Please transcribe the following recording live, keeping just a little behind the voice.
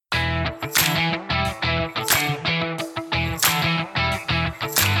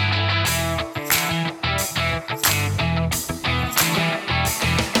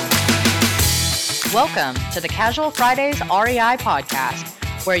Welcome to the Casual Fridays REI podcast,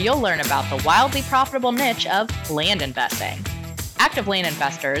 where you'll learn about the wildly profitable niche of land investing. Active land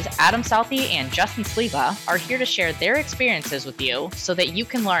investors Adam Southey and Justin Sleva are here to share their experiences with you so that you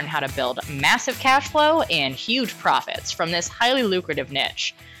can learn how to build massive cash flow and huge profits from this highly lucrative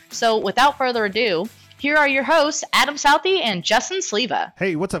niche. So without further ado, here are your hosts, Adam Southey and Justin Sleva.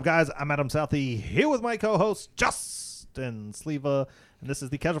 Hey, what's up, guys? I'm Adam Southey here with my co-host, Justin Sleva, and this is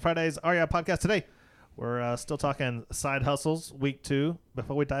the Casual Fridays REI podcast. Today, we're still talking side hustles, week 2.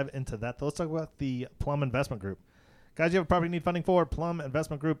 Before we dive into that, though, let's talk about the Plum Investment Group. Guys, you have a property you need funding for, Plum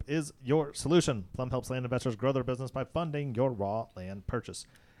Investment Group is your solution. Plum helps land investors grow their business by funding your raw land purchase.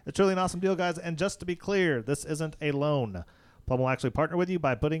 It's truly an awesome deal, guys, and just to be clear, this isn't a loan. Plum will actually partner with you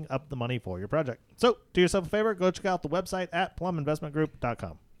by putting up the money for your project. So, do yourself a favor, go check out the website at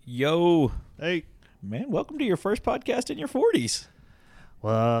pluminvestmentgroup.com. Yo. Hey. Man, welcome to your first podcast in your 40s.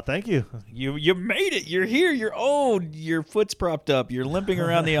 Well, thank you. You made it. You're here. You're old. Your foot's propped up. You're limping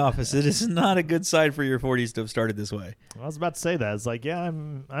around the office. It is not a good sign for your 40s to have started this way. I was about to say that. It's like, yeah,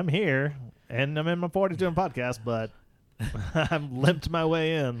 I'm here, and I'm in my 40s doing podcasts, but I've limped my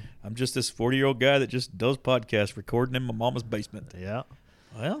way in. I'm just this 40-year-old guy that just does podcasts, recording in my mama's basement. Yeah.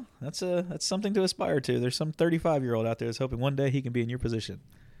 Well, that's something to aspire to. There's some 35-year-old out there that's hoping one day he can be in your position.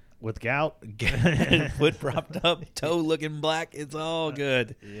 With gout. Foot propped up, toe looking black. It's all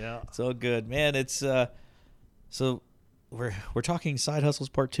good. Yeah. It's all good. Man, it's so we're talking side hustles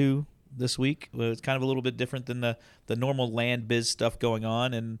part 2 this week. It's kind of a little bit different than the normal land biz stuff going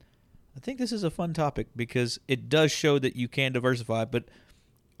on, and I think this is a fun topic because it does show that you can diversify. But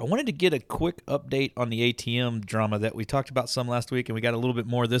I wanted to get a quick update on the ATM drama that we talked about some last week, and we got a little bit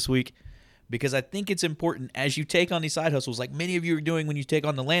more this week, because I think it's important as you take on these side hustles, like many of you are doing when you take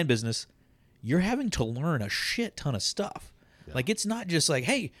on the land business, you're having to learn a shit ton of stuff. Yeah. Like, it's not just like,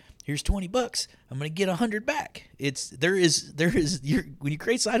 hey, here's $20, I'm going to get 100 back. There is when you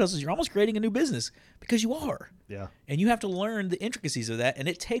create side hustles, you're almost creating a new business because you are. Yeah. And you have to learn the intricacies of that, and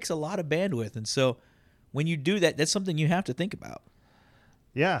it takes a lot of bandwidth. And so when you do that, that's something you have to think about.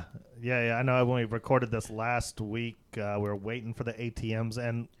 Yeah. I know when we recorded this last week, we were waiting for the ATMs.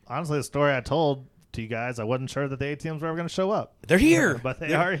 And honestly, the story I told to you guys, I wasn't sure that the ATMs were ever going to show up. They're here. But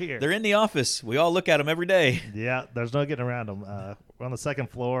they are here. They're in the office. We all look at them every day. Yeah, there's no getting around them. We're on the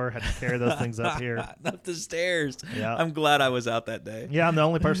second floor, had to carry those things up here. Up the stairs. Yeah. I'm glad I was out that day. Yeah, I'm the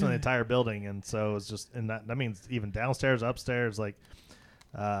only person in the entire building. And so it's just, and that means even downstairs, upstairs, like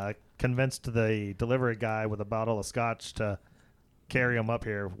convinced the delivery guy with a bottle of scotch to carry them up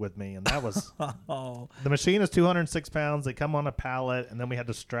here with me, and that was the machine is 206 pounds. They come on a pallet, and then we had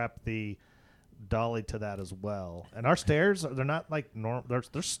to strap the dolly to that as well. And our stairs, they're not like normal,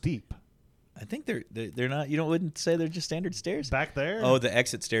 they're steep. I think they're not, wouldn't say they're just standard stairs back there. Oh, the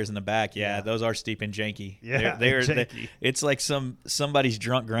exit stairs in the back. Yeah. Those are steep and janky. Yeah, it's like somebody's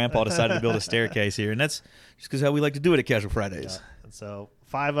drunk grandpa decided to build a staircase here, and that's just because how we like to do it at Casual Fridays. Yeah. And so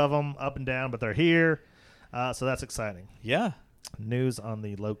 5 of them up and down, but they're here, so that's exciting. Yeah. News on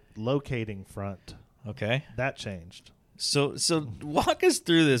the locating front. Okay. That changed. So walk us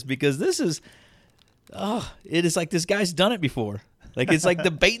through this, because this is, it is like this guy's done it before. Like, it's like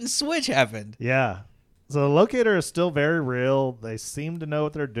the bait and switch happened. Yeah. So the locator is still very real. They seem to know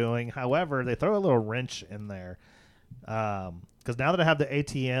what they're doing. However, they throw a little wrench in there. Because now that I have the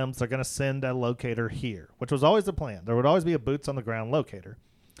ATMs, they're going to send a locator here, which was always the plan. There would always be a boots-on-the-ground locator.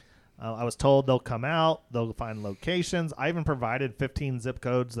 I was told they'll come out, they'll find locations. I even provided 15 zip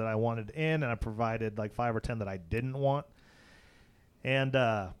codes that I wanted in, and I provided like 5 or 10 that I didn't want. And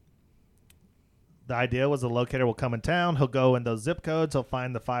the idea was the locator will come in town. He'll go in those zip codes. He'll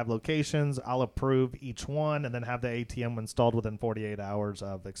find the 5 locations. I'll approve each one and then have the ATM installed within 48 hours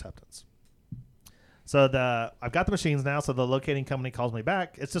of acceptance. So I've got the machines now, so the locating company calls me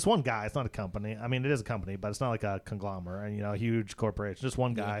back. It's just one guy. It's not a company. I mean, it is a company, but it's not like a conglomerate, a huge corporation. Just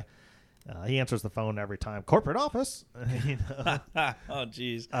one guy. He answers the phone every time. Corporate office. Oh,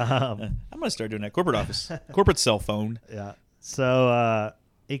 geez. I'm going to start doing that. Corporate office. Corporate cell phone. Yeah. So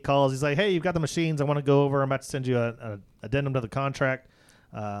he calls. He's like, hey, you've got the machines. I want to go over. I'm about to send you an addendum to the contract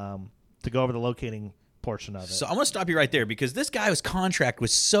to go over the locating portion of it. So I'm going to stop you right there, because this guy's contract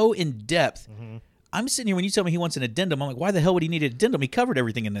was so in-depth. Mm-hmm. I'm sitting here, when you tell me he wants an addendum, I'm like, why the hell would he need an addendum? He covered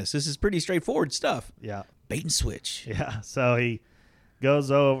everything in this. This is pretty straightforward stuff. Yeah. Bait and switch. Yeah. So he goes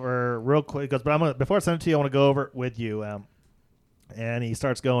over real quick. He goes, but before I send it to you, I want to go over it with you. And he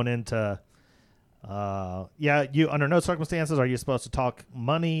starts going into, you under no circumstances are you supposed to talk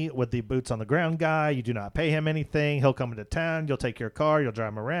money with the boots on the ground guy. You do not pay him anything. He'll come into town. You'll take your car. You'll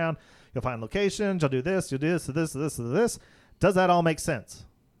drive him around. You'll find locations. You'll do this. You'll do this, this, this, this. Does that all make sense?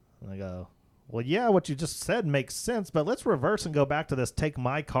 And I go, well, yeah, what you just said makes sense, but let's reverse and go back to this take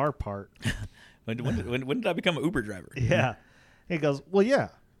my car part. when did I become an Uber driver? Yeah. He goes, well, yeah.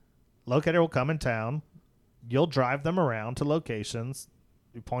 Locator will come in town. You'll drive them around to locations.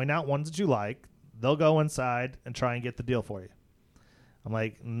 You point out ones that you like. They'll go inside and try and get the deal for you. I'm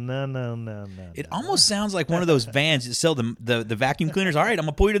like, no. It almost sounds like one of those vans that sell the vacuum cleaners. All right, I'm going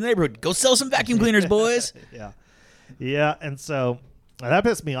to pull you to the neighborhood. Go sell some vacuum cleaners, boys. Yeah. Yeah, and so that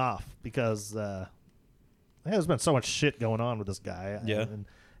pissed me off because there's been so much shit going on with this guy. Yeah.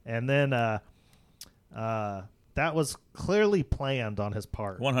 And then that was clearly planned on his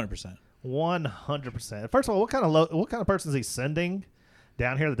part. 100%. 100%. First of all, what kind of person is he sending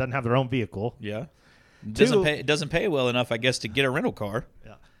down here that doesn't have their own vehicle? Yeah. It doesn't pay well enough, I guess, to get a rental car.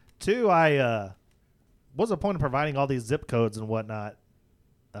 Yeah. Two, what's the point of providing all these zip codes and whatnot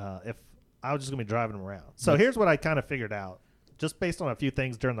if I was just going to be driving them around? So here's what I kind of figured out, just based on a few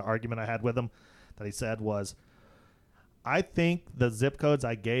things during the argument I had with him that he said was, I think the zip codes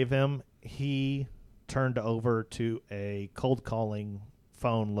I gave him, he turned over to a cold calling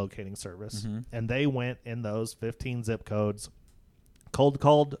phone locating service, and they went in those 15 zip codes, cold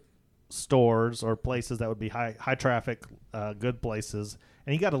called stores or places that would be high traffic, good places,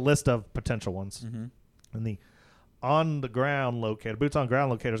 and he got a list of potential ones. And the on the ground locator, boots on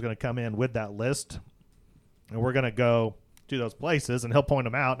ground locator, is going to come in with that list, and we're going to go to those places, and he'll point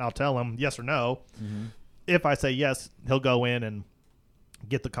them out, and I'll tell him yes or no. If I say yes, he'll go in and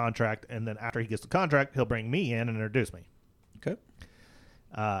get the contract, and then after he gets the contract, he'll bring me in and introduce me. Okay.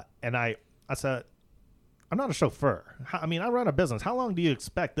 And I said, I'm not a chauffeur. I mean, I run a business. How long do you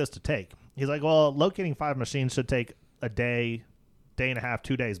expect this to take? He's like, well, locating 5 machines should take a day and a half,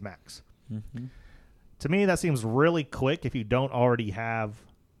 2 days max. To me, that seems really quick if you don't already have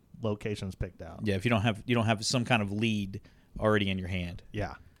locations picked out. Yeah, if you don't have some kind of lead already in your hand.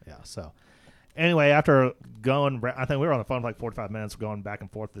 Yeah. So anyway, after going, I think we were on the phone for like 45 minutes going back and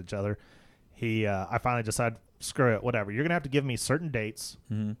forth with each other. I finally decided, screw it, whatever. You're going to have to give me certain dates,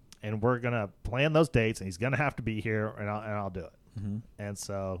 and we're going to plan those dates, and he's going to have to be here, and I'll do it. And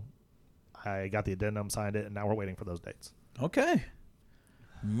so I got the addendum, signed it, and now we're waiting for those dates. Okay.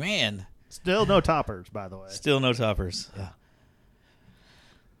 Man. Still no toppers, by the way. Still no toppers. Yeah.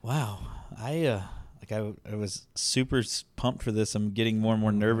 Wow. I was super pumped for this. I'm getting more and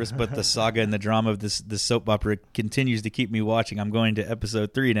more nervous, but the saga and the drama of this soap opera continues to keep me watching. I'm going to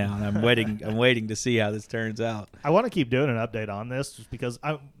episode 3 now, and I'm waiting to see how this turns out. I want to keep doing an update on this just because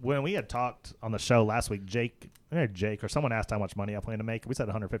when we had talked on the show last week, Jake or someone asked how much money I plan to make. We said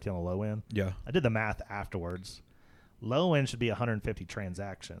 150 on the low end. Yeah. I did the math afterwards. Low end should be 150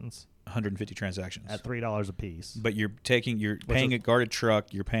 transactions. 150 transactions at $3 a piece. But you're paying a guarded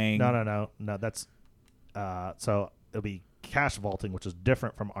truck. You're paying. No. That's so it'll be cash vaulting, which is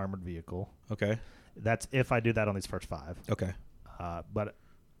different from armored vehicle. Okay. That's if I do that on these first 5. Okay. But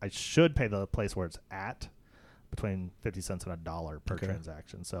I should pay the place where it's at between 50 cents and $1 per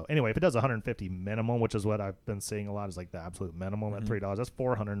transaction. So anyway, if it does 150 minimum, which is what I've been seeing a lot, is like the absolute minimum at $3. That's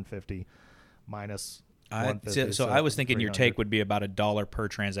 450 minus. So I was thinking your take would be about $1 per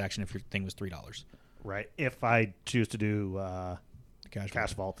transaction if your thing was $3. Right. If I choose to do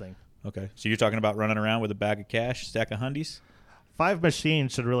cash vaulting. Okay. So you're talking about running around with a bag of cash, stack of hundies? 5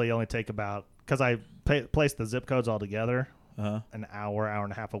 machines should really only take about, because I place the zip codes all together, an hour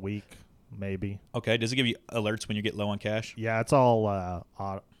and a half a week, maybe. Okay. Does it give you alerts when you get low on cash? Yeah, it's all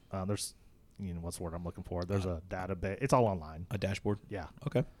there's, what's the word I'm looking for? There's a database. It's all online. A dashboard? Yeah.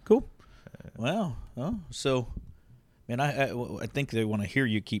 Okay. Cool. Wow. Oh, so, man, I think they want to hear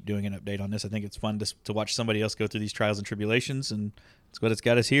you keep doing an update on this. I think it's fun to watch somebody else go through these trials and tribulations, and it's what it's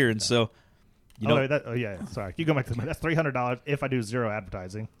got us here. And so, sorry. You go back to that's $300 if I do 0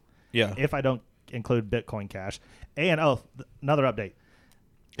 advertising. Yeah. If I don't include Bitcoin Cash. And another update.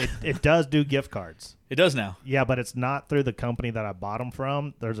 It does do gift cards. It does now. Yeah, but it's not through the company that I bought them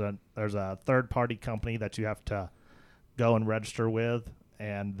from. There's a third party company that you have to go and register with,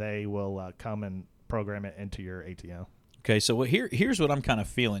 and they will come and program it into your ATM. Okay, so here's what I'm kind of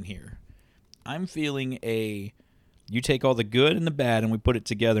feeling here. I'm feeling you take all the good and the bad and we put it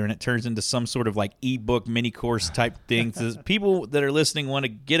together and it turns into some sort of like ebook mini course type thing. So people that are listening want to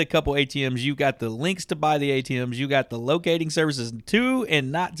get a couple ATMs. You got the links to buy the ATMs. You got the locating services to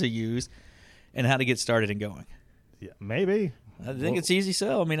and not to use, and how to get started and going. Yeah, maybe. I think it's easy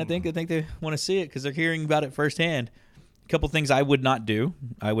sell. I mean, I think they want to see it because they're hearing about it firsthand. A couple things I would not do.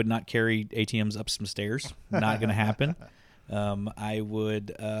 I would not carry ATMs up some stairs. Not going to happen. I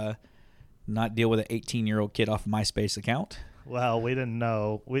would not deal with an 18-year-old kid off a MySpace account. Well, we didn't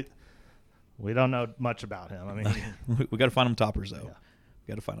know. We don't know much about him. I mean, we got to find him toppers, though. Yeah.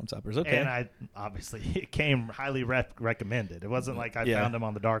 Got to find them toppers. Okay. And it came highly recommended. It wasn't like I found them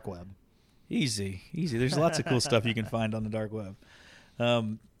on the dark web. Easy. There's lots of cool stuff you can find on the dark web.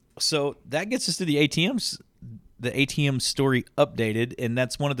 So that gets us to the ATMs. The ATM story updated, and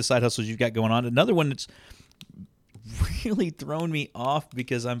that's one of the side hustles you've got going on. Another one that's really thrown me off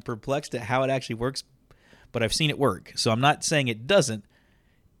because I'm perplexed at how it actually works, but I've seen it work. So I'm not saying it doesn't,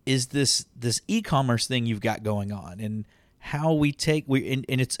 is this e-commerce thing you've got going on, and how and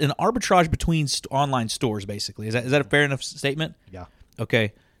it's an arbitrage between online stores, basically. Is that a fair enough statement? Yeah.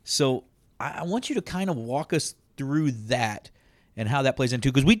 Okay. So I want you to kind of walk us through that and how that plays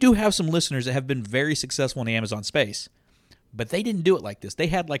into, because we do have some listeners that have been very successful in the Amazon space, but they didn't do it like this. They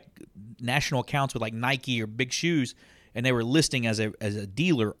had like national accounts with like Nike or big shoes, and they were listing as a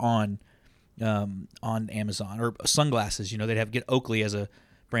dealer on Amazon, or sunglasses. They'd get Oakley as a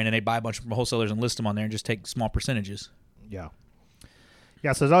brand, and they'd buy a bunch from wholesalers and list them on there and just take small percentages. Yeah.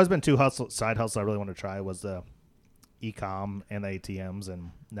 Yeah. So there's always been two side hustles I really want to try, was the e-com and the ATMs.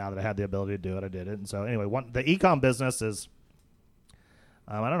 And now that I had the ability to do it, I did it. And so anyway, the e-com business is,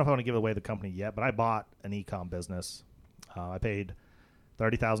 I don't know if I want to give away the company yet, but I bought an e-com business. I paid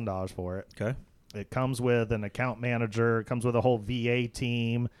 $30,000 for it. Okay. It comes with an account manager. It comes with a whole VA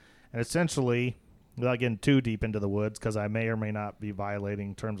team. And essentially, without getting too deep into the woods, because I may or may not be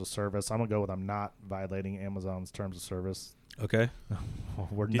violating terms of service, I'm going to go with I'm not violating Amazon's terms of service. Okay.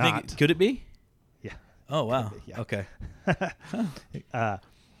 We're Do you not. think, could it be? Yeah. Oh, wow. Yeah. Okay.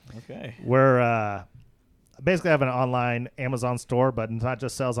 Okay. We're basically have an online Amazon store, but it's not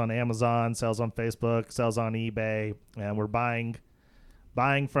just sells on Amazon, sells on Facebook, sells on eBay, and we're buying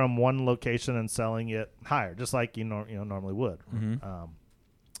from one location and selling it higher, just like you normally would. Mm-hmm.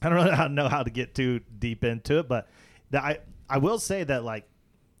 I don't really know how to get too deep into it, but I will say that like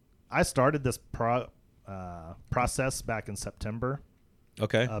I started this process back in September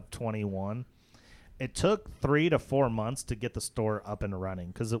of 21. It took 3 to 4 months to get the store up and running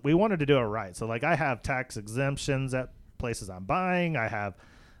because we wanted to do it right. So like I have tax exemptions at places I'm buying. I have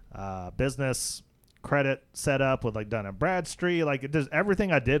business credit set up with like Dun & Bradstreet. Like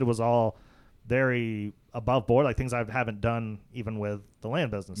everything I did was all very above board, like things I haven't done even with the land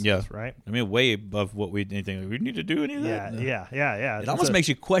businesses. Yeah. Right. I mean, way above what we need to do any of that. Yeah. It almost makes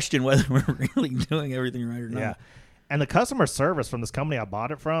you question whether we're really doing everything right or not. Yeah. And the customer service from this company I bought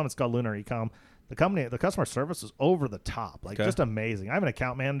it from, it's called Lunar Ecom. The customer service is over the top, like just amazing. I have an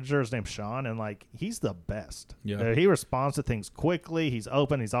account manager. His name's Sean, and like he's the best. Yeah. He responds to things quickly. He's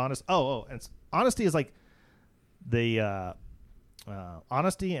open. He's honest. And honesty is like the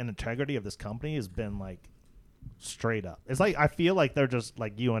honesty and integrity of this company has been like straight up. It's like I feel like they're just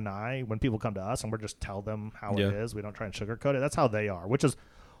like you and I when people come to us and we're just tell them how it is. We don't try and sugarcoat it. That's how they are, which is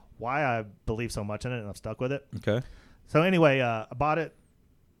why I believe so much in it and I've stuck with it. Okay. So anyway, I bought it.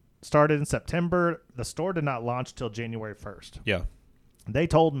 Started in September. The store did not launch till January 1st. Yeah. They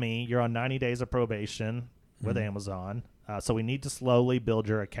told me you're on 90 days of probation with Amazon, so we need to slowly build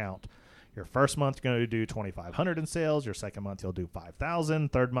your account. Your first month you're going to do $2,500 in sales. Your second month you'll do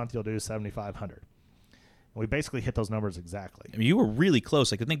 $5,000. Third month you'll do $7,500. And we basically hit those numbers exactly. I mean, you were really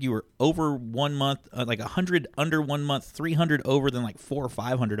close. Like I think you were over 1 month, like 100 under 1 month, 300 over, then like 400 or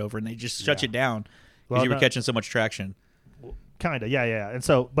 500 over, and they just shut you down because you were catching so much traction. Kind of, yeah. And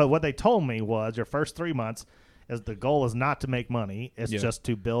so, but what they told me was your first 3 months is the goal is not to make money. It's just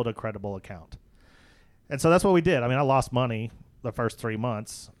to build a credible account. And so that's what we did. I mean, I lost money the first 3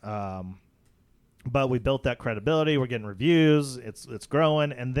 months, but we built that credibility. We're getting reviews. It's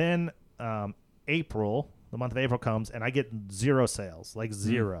growing. And then April, the month of April comes, and I get 0 sales, like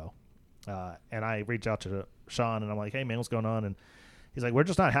 0. And I reach out to Sean, and I'm like, hey, man, what's going on? And he's like, we're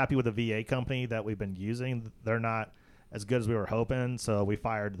just not happy with the VA company that we've been using. They're not as good as we were hoping, so we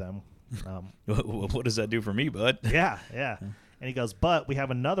fired them. What does that do for me, bud? Yeah. And he goes, but we have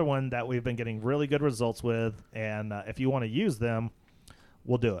another one that we've been getting really good results with, and if you want to use them,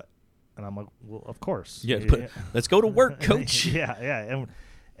 we'll do it. And I'm like, well, of course. Yeah, let's go to work, coach. Yeah.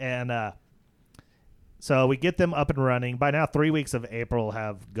 And so we get them up and running. By now, 3 weeks of April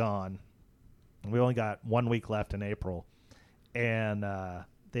have gone. We only got 1 week left in April. And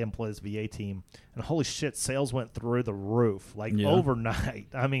they employ this VA team, and holy shit, sales went through the roof like overnight.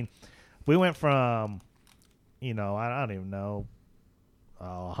 I mean, we went from, I don't even know,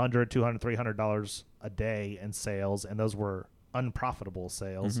 $100, $200, $300 a day in sales, and those were unprofitable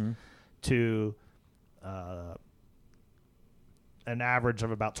sales, to an average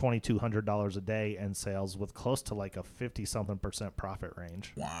of about $2,200 a day in sales with close to like a 50-something% profit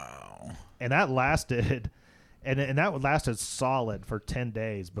range. Wow. And that lasted... And that lasted solid for 10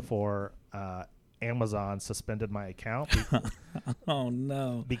 days before Amazon suspended my account Oh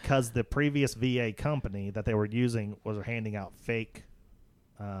no. because the previous VA company that they were using was handing out fake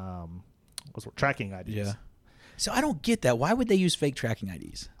tracking IDs. Yeah. So I don't get that. Why would they use fake tracking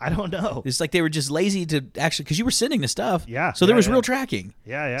IDs? I don't know. It's like they were just lazy to actually, because you were sending the stuff. Yeah, So there yeah, was yeah. real tracking.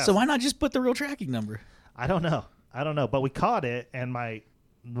 Yeah. So why not just put the real tracking number? I don't know. But we caught it, and my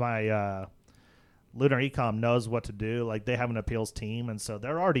Lunar Ecom knows what to do. Like, they have an appeals team, and so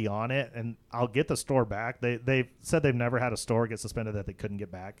they're already on it, and I'll get the store back. They said they've never had a store get suspended that they couldn't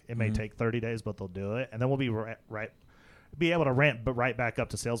get back. It may take 30 days, but they'll do it, and then we'll be able to ramp right back up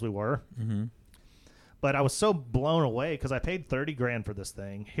to sales we were. Mm-hmm. But I was so blown away because I paid $30,000 for this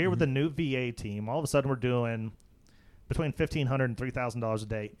thing. Here with the new VA team, all of a sudden we're doing between $1,500 and $3,000 a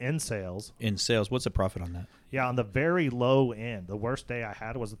day in sales. In sales, what's the profit on that? Yeah, on the very low end, the worst day I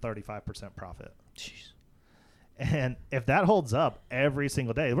had was a 35% profit. Jeez. And if that holds up every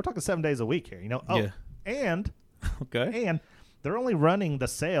single day, we're talking 7 days a week here, Oh, Yeah. and they're only running the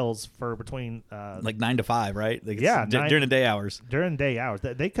sales for between Like 9 to 5, right? Like Yeah, during the day hours. during day hours.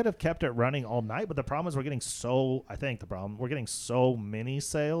 They could have kept it running all night, but the problem is we're getting so many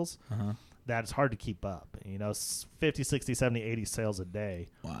sales that it's hard to keep up. 50, 60, 70, 80 sales a day.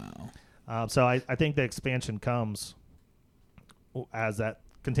 Wow. So I think the expansion comes as that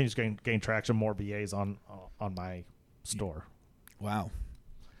continues to gain traction, more VAs on my store. Wow.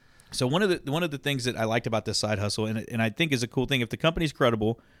 So one of the things that I liked about this side hustle, and I think is a cool thing, if the company's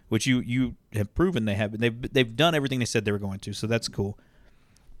credible, which you have proven they have, they've done everything they said they were going to, so that's cool.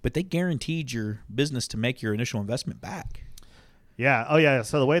 But they guaranteed your business to make your initial investment back. Yeah. Oh, yeah.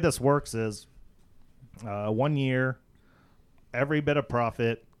 So the way this works is 1 year, every bit of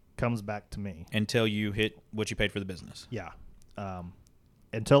profit comes back to me. Until you hit what you paid for the business. Yeah.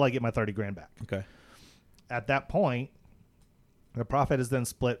 Until I get my $30,000 back. Okay. At that point, the profit is then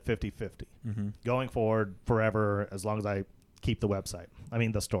split 50-50 going forward forever, as long as I keep the website. I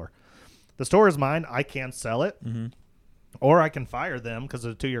mean, the store. The store is mine. I can sell it, or I can fire them because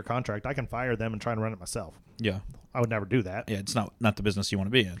of a 2-year contract. I can fire them and try and run it myself. Yeah. I would never do that. Yeah, it's not the business you want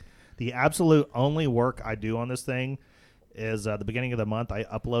to be in. The absolute only work I do on this thing is the beginning of the month, I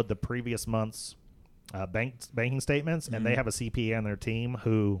upload the previous month's banking statements, and they have a CPA on their team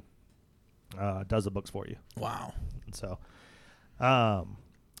who does the books for you. Wow. And so,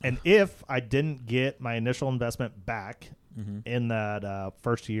 and if I didn't get my initial investment back in that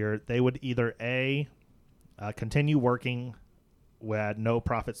first year, they would either continue working with no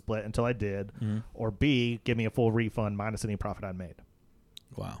profit split until I did, or B, give me a full refund minus any profit I'd made.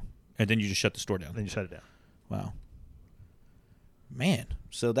 Wow. And then you just shut the store down. Then you shut it down. Wow. Man,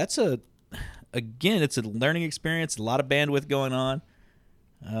 so that's it's a learning experience, a lot of bandwidth going on.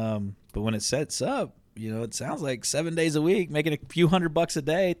 But when it sets up, it sounds like 7 days a week, making a few $100 a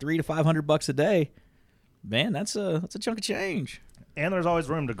day, $300 to $500 a day. Man, that's a chunk of change. And there's always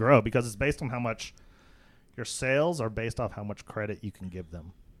room to grow because it's based on how much your sales are based off how much credit you can give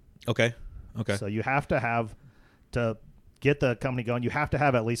them. Okay. So you have to get the company going, you have to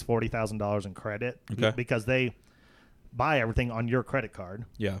have at least $40,000 in credit because they buy everything on your credit card.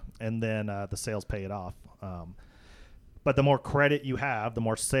 Yeah. And then the sales pay it off. But the more credit you have, the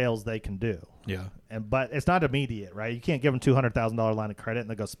more sales they can do. Yeah. But it's not immediate, right? You can't give them $200,000 line of credit and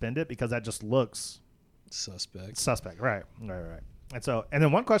they go spend it because that just looks suspect. Right. And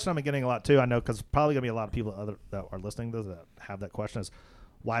then one question I'm getting a lot too, I know, because probably gonna be a lot of people that are listening to this that have that question, is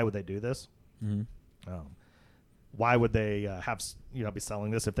why would they do this? Why would they be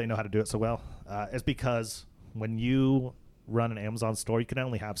selling this if they know how to do it so well? It's because when you run an Amazon store, you can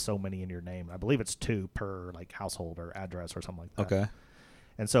only have so many in your name. I believe it's 2 per household or address or something like that. Okay.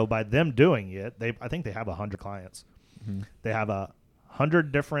 And so by them doing it, I think they have 100 clients. They have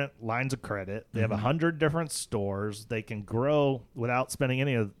 100 different lines of credit. They have 100 different stores. They can grow without spending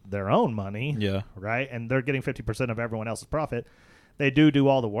any of their own money. Yeah. Right. And they're getting 50% of everyone else's profit. They do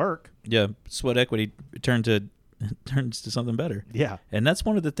all the work. Yeah. Sweat equity turns to something better. Yeah. And that's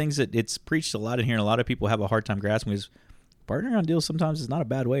one of the things that it's preached a lot in here, and a lot of people have a hard time grasping, is partnering on deals sometimes is not a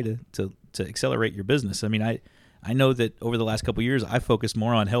bad way to accelerate your business. I mean, I know that over the last couple of years, I focused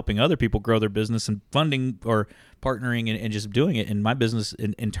more on helping other people grow their business and funding or partnering and just doing it. And my business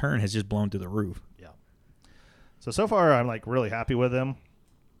in turn has just blown through the roof. Yeah. So far, I'm really happy with them.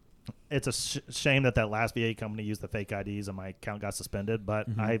 It's a shame that last VA company used the fake IDs and my account got suspended, but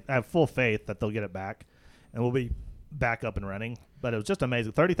I have full faith that they'll get it back and we'll be back up and running. But it was just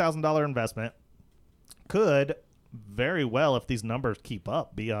amazing. $30,000 investment could very well, if these numbers keep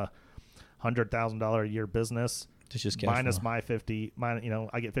up, be a $100,000 a year business. It's just minus flow. my 50, I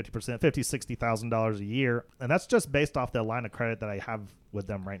get 50%, $60,000 a year, and that's just based off the line of credit that I have with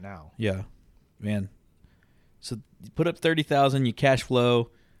them right now. Yeah. man. So you put up $30,000, you cash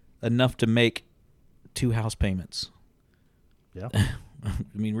flow enough to make 2 house payments. Yeah. I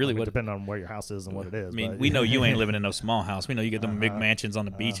mean, really, what? Depending on where your house is and what it is. I mean, but, we know you ain't living in no small house. We know you get them big mansions on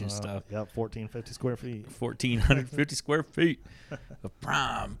the beach and stuff. Yep, 1,450 square feet. 1,450 square feet of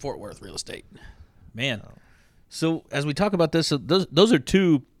prime Fort Worth real estate. Man. So as we talk about this, so those are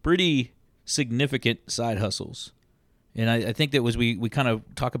 2 pretty significant side hustles. And I think that was we kind of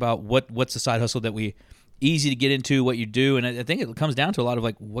talk about what's the side hustle that we easy to get into, what you do. And I think it comes down to a lot of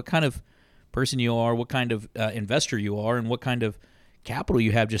like what kind of person you are, what kind of investor you are, and what kind of capital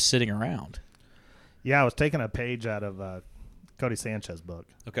you have just sitting around. Yeah, I was taking a page out of Cody Sanchez's book.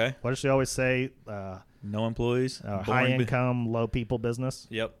 Okay. What does she always say? No employees. High income, low people business.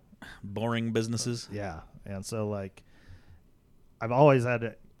 Yep. Boring businesses. Yeah. And so, like, I've always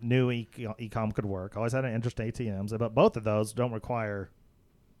had knew e-com could work. Always had an interest in ATMs, but both of those don't require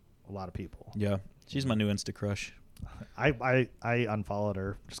a lot of people. Yeah. She's my new Insta crush. I unfollowed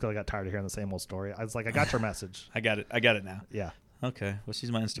her just because I got tired of hearing the same old story. I was like, I got your message. I got it now. Yeah. Okay. Well,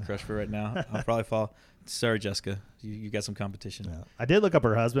 she's my Insta crush for right now. I'll probably follow. Sorry, Jessica. You got some competition. Yeah. I did look up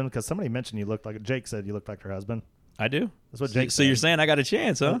her husband because somebody mentioned you looked like Jake said you looked like her husband. I do. That's what Jake said. So you're saying I got a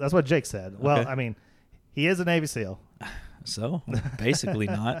chance, huh? That's what Jake said. Well, Okay. I mean, he is a Navy SEAL. So basically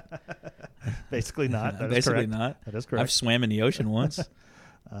not. Basically not. That is Basically correct. not. That is correct. I've swam in the ocean once.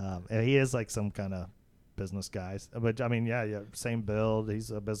 And he is like some kind of business guy. But I mean, yeah, same build. He's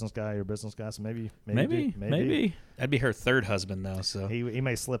a business guy. You're a business guy. So maybe. That'd be her third husband though. So he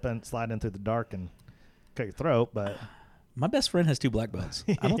may slide in through the dark and cut your throat, but. My best friend has 2 black belts.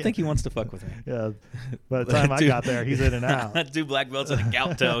 I don't think he wants to fuck with me. Yeah. By the time I got there, he's in and out. 2 black belts and a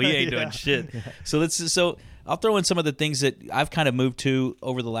gout toe. He ain't doing shit. So I'll throw in some of the things that I've kind of moved to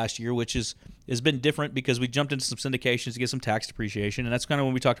over the last year, which has been different because we jumped into some syndications to get some tax depreciation. And that's kind of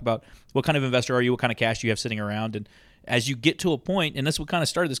when we talked about what kind of investor are you, what kind of cash do you have sitting around. And as you get to a point, and that's what kind of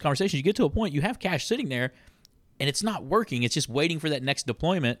started this conversation, you get to a point, you have cash sitting there and it's not working. It's just waiting for that next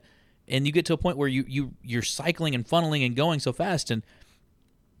deployment. And you get to a point where you're cycling and funneling and going so fast. And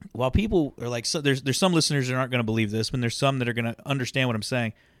while people are like, so there's some listeners that aren't going to believe this, and there's some that are going to understand what I'm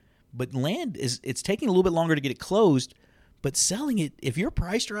saying. But land it's taking a little bit longer to get it closed. But selling it, if you're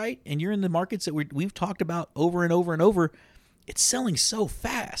priced right and you're in the markets that we've talked about over and over and over, it's selling so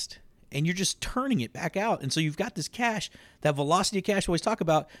fast. And you're just turning it back out. And so you've got this cash, that velocity of cash we always talk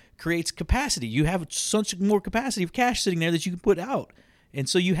about creates capacity. You have such more capacity of cash sitting there that you can put out. And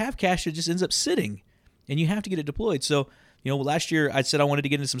so you have cash that just ends up sitting, and you have to get it deployed. So, last year I said I wanted to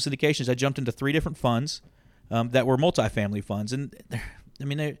get into some syndications. I jumped into 3 different funds that were multifamily funds. And,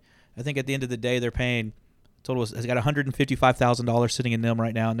 I think at the end of the day, they're paying total has got $155,000 sitting in them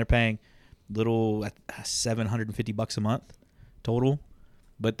right now, and they're paying little $750 a month total.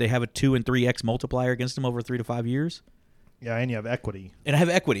 But they have a 2 and 3x multiplier against them over 3 to 5 years. Yeah, and you have equity. And I have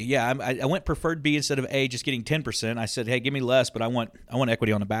equity. Yeah, I went preferred B instead of A, just getting 10%. I said, hey, give me less, but I want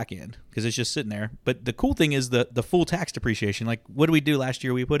equity on the back end because it's just sitting there. But the cool thing is the full tax depreciation. Like, what did we do last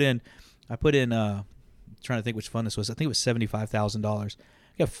year? I put in, trying to think which fund this was. I think it was $75,000.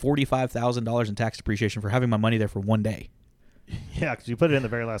 I got $45,000 in tax depreciation for having my money there for 1 day. Yeah, because you put it in the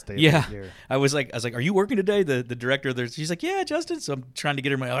very last day of the year. I was like, are you working today? The director there, she's like, yeah, Justin. So I'm trying to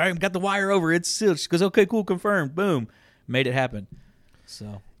get her money. All right, I've got the wire over. It's sealed. She goes, okay, cool, confirmed. Boom. Made it happen.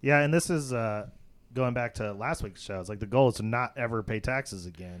 So yeah, and this is going back to last week's show. It's like the goal is to not ever pay taxes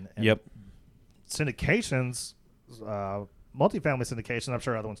again. And yep. Syndications, multifamily syndications, I'm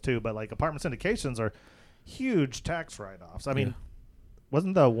sure other ones too, but like apartment syndications are huge tax write-offs. I mean,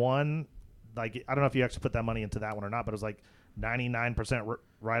 wasn't the one like I don't know if you actually put that money into that one or not, but it was like 99%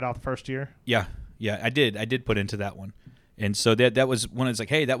 write-off the first year. Yeah, I did put into that one. And so that was when it's like,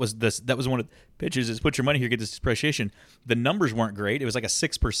 hey, that was one of the pitches is put your money here, get this depreciation. The numbers weren't great. It was like a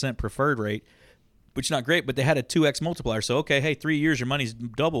 6% preferred rate, which is not great, but they had a 2x multiplier. So, okay, hey, 3 years, your money's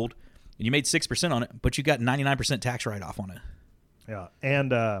doubled, and you made 6% on it, but you got 99% tax write-off on it. Yeah,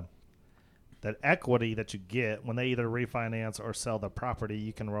 and that equity that you get when they either refinance or sell the property,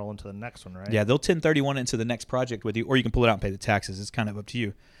 you can roll into the next one, right? Yeah, they'll 1031 into the next project with you, or you can pull it out and pay the taxes. It's kind of up to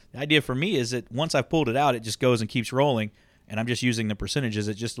you. The idea for me is that once I've pulled it out, it just goes and keeps rolling, and I'm just using the percentages.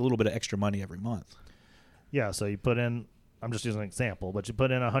 It's just a little bit of extra money every month. Yeah, so you put in, I'm just using an example, but you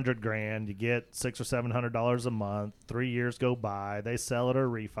put in $100,000, you get $600 or $700 a month. 3 years go by, they sell it or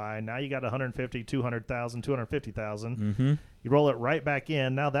refi. Now you got $150,000, $200,000, $250,000. Mm-hmm. You roll it right back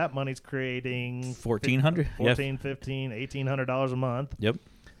in. Now that money's creating $1,400, $1,400, $1,500, $1,800 a month. Yep.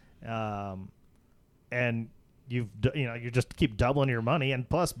 And you just keep doubling your money, and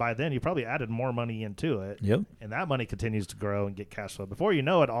plus by then you probably added more money into it. Yep. And that money continues to grow and get cash flow. Before you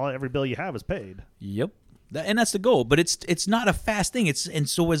know it, every bill you have is paid. Yep. And that's the goal, but it's not a fast thing. And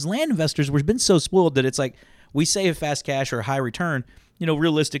so as land investors, we've been so spoiled that it's like we save fast cash or high return.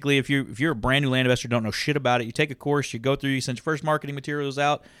 Realistically, if you're a brand new land investor, don't know shit about it, you take a course, you go through, you send your first marketing materials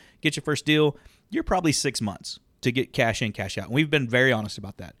out, get your first deal, you're probably 6 months to get cash in, cash out. And we've been very honest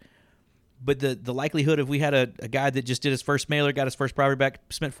about that. But the likelihood if we had a guy that just did his first mailer, got his first property back,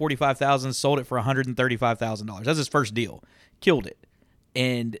 spent $45,000, sold it for $135,000. That's his first deal. Killed it.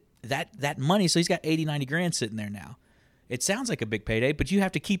 And that money, so he's got 80, 90 grand sitting there now. It sounds like a big payday, but you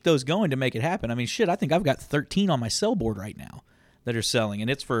have to keep those going to make it happen. I mean, shit, I think I've got 13 on my sell board right now that are selling, and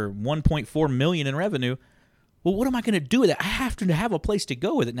it's for $1.4 million in revenue. Well, what am I going to do with it? I have to have a place to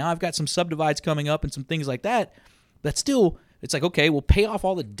go with it. Now I've got some subdivides coming up and some things like that. But still, it's like, okay, we'll pay off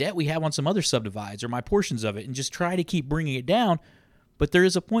all the debt we have on some other subdivides or my portions of it and just try to keep bringing it down. But there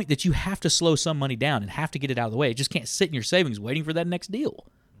is a point that you have to slow some money down and have to get it out of the way. It just can't sit in your savings waiting for that next deal.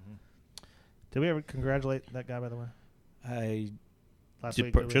 Did we ever congratulate that guy, by the way? Last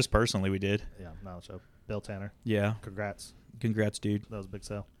week? Just personally, we did. Yeah, no, so Bill Tanner. Yeah. Congrats, dude. That was a big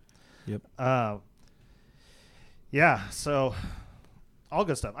sale. Yep. Yeah, so all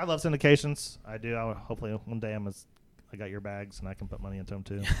good stuff. I love syndications. I do. Hopefully one day I got your bags and I can put money into them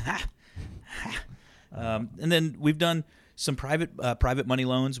too. And then we've done some private money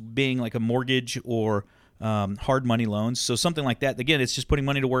loans, being like a mortgage or hard money loans. So something like that. Again, it's just putting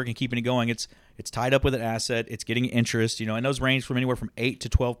money to work and keeping it going. It's tied up with an asset. It's getting interest. And those range from anywhere from 8 to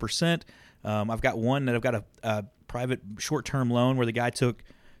 12%. I've got one that I've got a private short-term loan where the guy took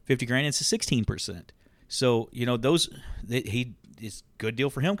 $50,000 and it's a 16%. So it's a good deal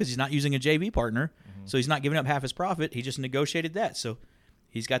for him because he's not using a JV partner. Mm-hmm. So he's not giving up half his profit. He just negotiated that. So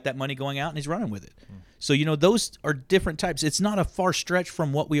he's got that money going out and he's running with it. Mm. So those are different types. It's not a far stretch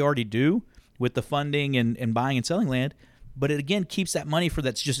from what we already do with the funding and buying and selling land, but it again keeps that money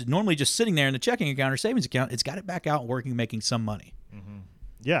that's just normally just sitting there in the checking account or savings account. It's got it back out working, making some money. Mm-hmm.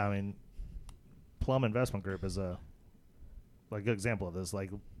 Yeah, I mean, Plum Investment Group is a good example of this. Like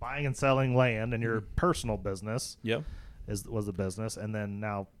buying and selling land in your personal business. Yep. was the business, and then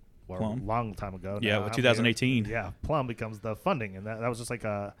now, a long time ago. Yeah, now, 2018. Plum becomes the funding, and that was just like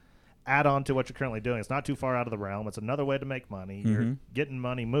a add-on to what you're currently doing. It's not too far out of the realm. It's another way to make money. Mm-hmm. You're getting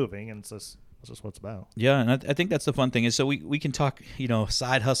money moving, and that's just what it's about. Yeah, and I think that's the fun thing is so we can talk,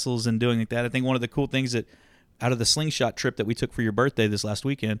 side hustles and doing like that. I think one of the cool things that out of the slingshot trip that we took for your birthday this last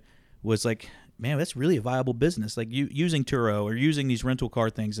weekend was like, man, that's really a viable business. Like using Turo or using these rental car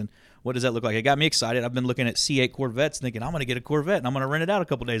things, and what does that look like? It got me excited. I've been looking at C8 Corvettes thinking I'm going to get a Corvette and I'm going to rent it out a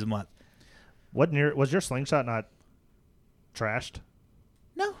couple days a month. Was your slingshot not trashed?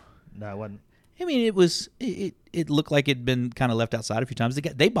 No, it wasn't. I mean, it was. It looked like it'd been kind of left outside a few times.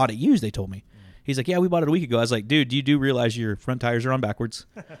 They bought it used. They told me. He's like, yeah, we bought it a week ago. I was like, dude, you do realize your front tires are on backwards?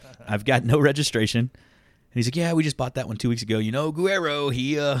 I've got no registration. And he's like, yeah, we just bought that one 2 weeks ago. Guerrero,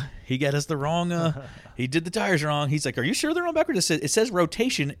 he got us the wrong. He did the tires wrong. He's like, are you sure they're on backwards? It says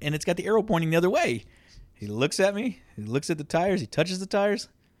rotation, and it's got the arrow pointing the other way. He looks at me. He looks at the tires. He touches the tires.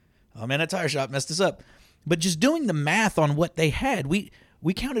 Oh man, that tire shop messed us up. But just doing the math on what they had, we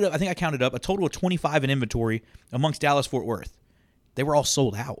counted up. I think I counted up a total of 25 in inventory amongst Dallas Fort Worth. They were all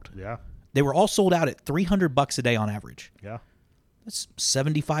sold out. Yeah, they were all sold out at $300 a day on average. Yeah, that's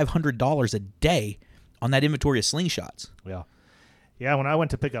 $7,500 a day on that inventory of slingshots. Yeah. When I went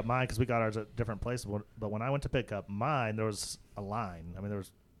to pick up mine, because we got ours at different places, but when I went to pick up mine, there was a line. I mean, there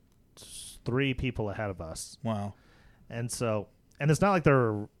was 3 people ahead of us. Wow. And it's not like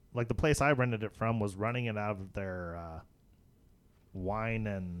they're like the place I rented it from was running it out of their wine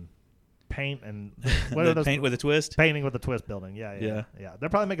and paint and what are those? Paint with a twist. Painting with a twist building. Yeah. They're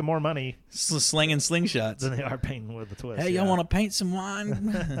probably making more money slinging slingshots than they are painting with a twist. Hey, y'all want to paint some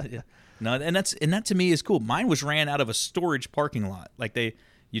wine? Yeah. No, and that to me is cool. Mine was ran out of a storage parking lot. Like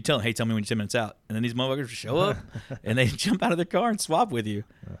you tell them, hey, tell me when you're 10 minutes out, and then these motherfuckers show up and they jump out of their car and swap with you.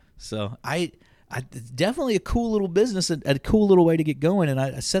 So I definitely a cool little business, a cool little way to get going. And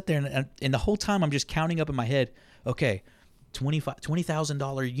I sat there and the whole time I'm just counting up in my head, okay,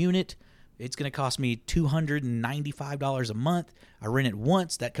 $20,000 unit. It's going to cost me $295 a month. I rent it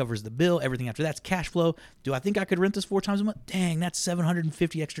once. That covers the bill. Everything after that's cash flow. Do I think I could rent this 4 times a month? Dang, that's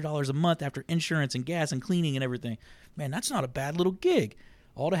 $750 extra a month after insurance and gas and cleaning and everything. Man, that's not a bad little gig.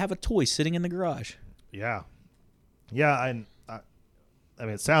 All to have a toy sitting in the garage. Yeah. Yeah, I mean,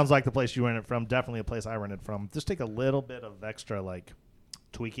 it sounds like the place you rented from, definitely a place I rented from. Just take a little bit of extra,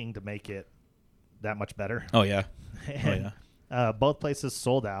 tweaking to make it that much better. Oh, yeah. Both places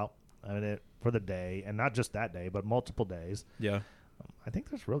sold out. I mean, for the day, and not just that day, but multiple days. Yeah. I think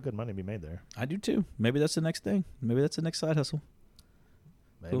there's real good money to be made there. I do too. Maybe that's the next thing. Maybe that's the next side hustle.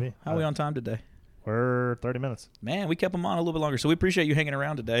 Maybe. Cool. How are we on time today? We're 30 minutes. Man, we kept them on a little bit longer, so we appreciate you hanging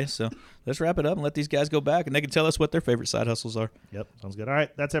around today. So let's wrap it up and let these guys go back, and they can tell us what their favorite side hustles are. Yep, sounds good. All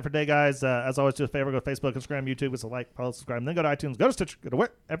right, that's it for today, guys. As always, do us a favor, go to Facebook, Instagram, YouTube, give us a like, follow, subscribe, and then go to iTunes, go to Stitcher, go to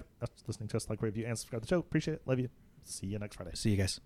wherever that's listening to us, like, review, and subscribe to the show. Appreciate it. Love you. See you next Friday. See you guys.